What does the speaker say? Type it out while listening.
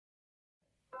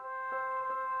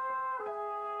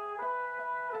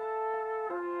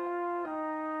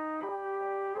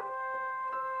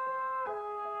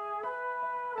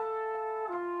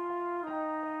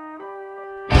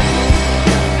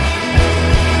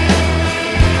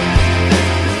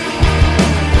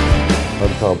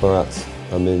Carl Barat.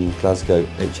 I'm in Glasgow,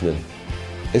 H&M.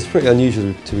 It's pretty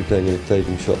unusual to be playing in a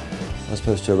clothing shop as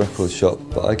opposed to a record shop,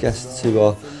 but I guess the two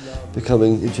are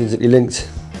becoming intrinsically linked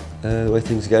the way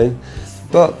things are going.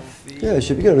 But yeah, it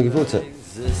should be good. I'm looking forward to it.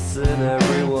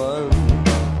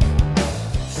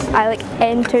 I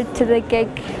entered to the gig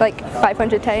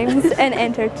 500 times and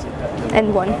entered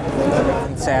and won.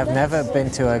 I'd say I've never been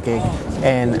to a gig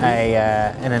in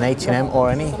an H&M or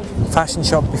any fashion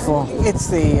shop before. It's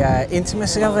the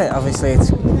intimacy of it. Obviously, it's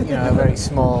a very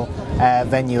small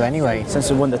venue anyway.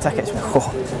 Since we won the tickets,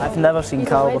 I've never seen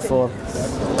Carl before.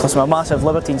 Plus, I'm a massive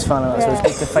Libertines fan of it, so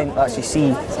it's good to actually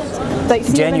see,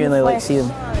 genuinely see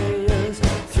them.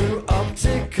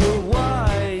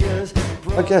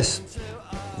 I guess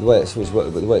the way it's always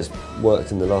worked, but the way it's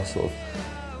worked in the last sort of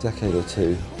decade or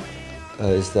two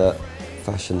is that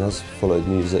fashion has followed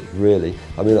music, really.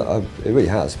 I mean, it really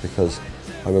has, because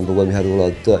I remember when we had all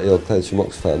our dirty old clothes from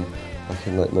Oxfam back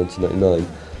in 1999,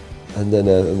 and then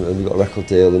and we got a record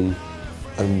deal, and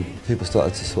people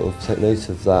started to sort of take note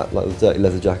of that, like the dirty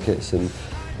leather jackets and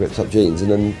ripped up jeans, and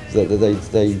then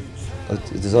a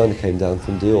designer came down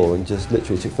from Dior and just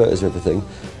literally took photos of everything,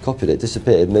 copied it,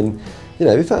 disappeared, and then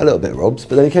we felt a little bit robbed,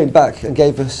 but then he came back and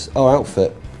gave us our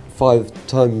outfit 5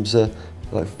 times,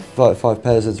 five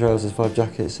pairs of trousers, 5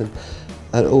 jackets, and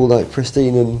all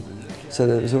pristine, and so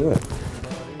it was all right.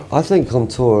 I think on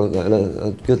tour,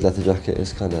 a good leather jacket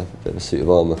is kind of a bit of a suit of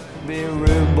armour.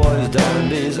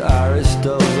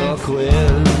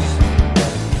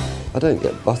 I don't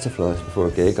get butterflies before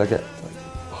a gig. I get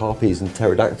harpies and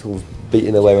pterodactyls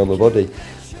beating their way around my body,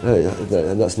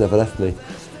 and that's never left me.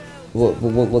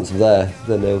 Once I'm there,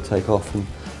 then they'll take off,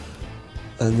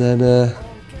 and then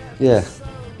yeah,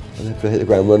 I have to hit the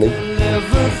ground running.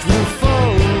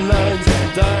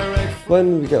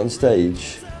 When we get on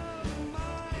stage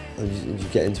and you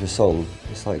get into a song,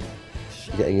 it's like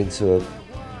you're getting into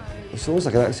it's almost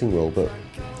like an acting role, but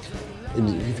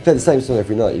if you play the same song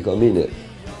every night, you've got to mean it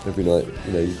every night.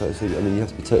 You've got to, you have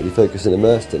to be totally focused and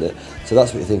immersed in it. So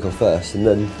that's what you think of first, and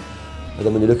then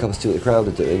when you look up and see what the crowd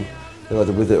are doing, they're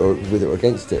either with it or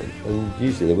against it, and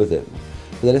usually they're with it.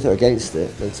 But then if they're against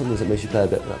it, then sometimes it makes you play a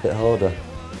bit harder,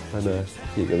 and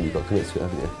you've got to commit to it,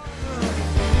 haven't you?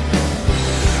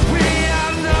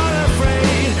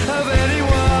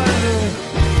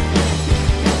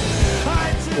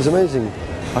 It was amazing.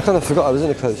 I kind of forgot I was in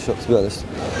a clothes shop, to be honest,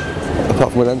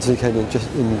 apart from when Anthony came in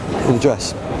just in a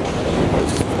dress.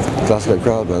 Glasgow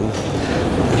crowd, man.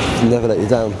 Never let you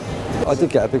down. I did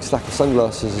get a big stack of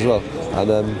sunglasses as well,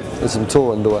 and some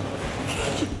tour underwear.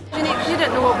 You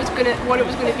didn't know what it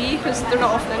was going to be, because they're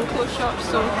not often in clothes shops,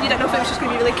 so you didn't know if it was just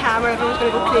going to be really calm or everyone was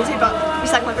going to go crazy, but we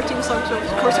sang Libertine songs, so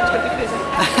of course it was going to be crazy.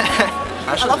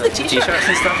 I love the t-shirts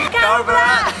and stuff. Carl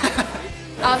Barat!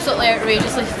 Absolutely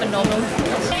outrageously phenomenal.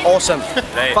 Awesome.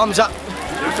 Thumbs up.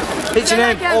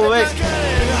 H&M all the way.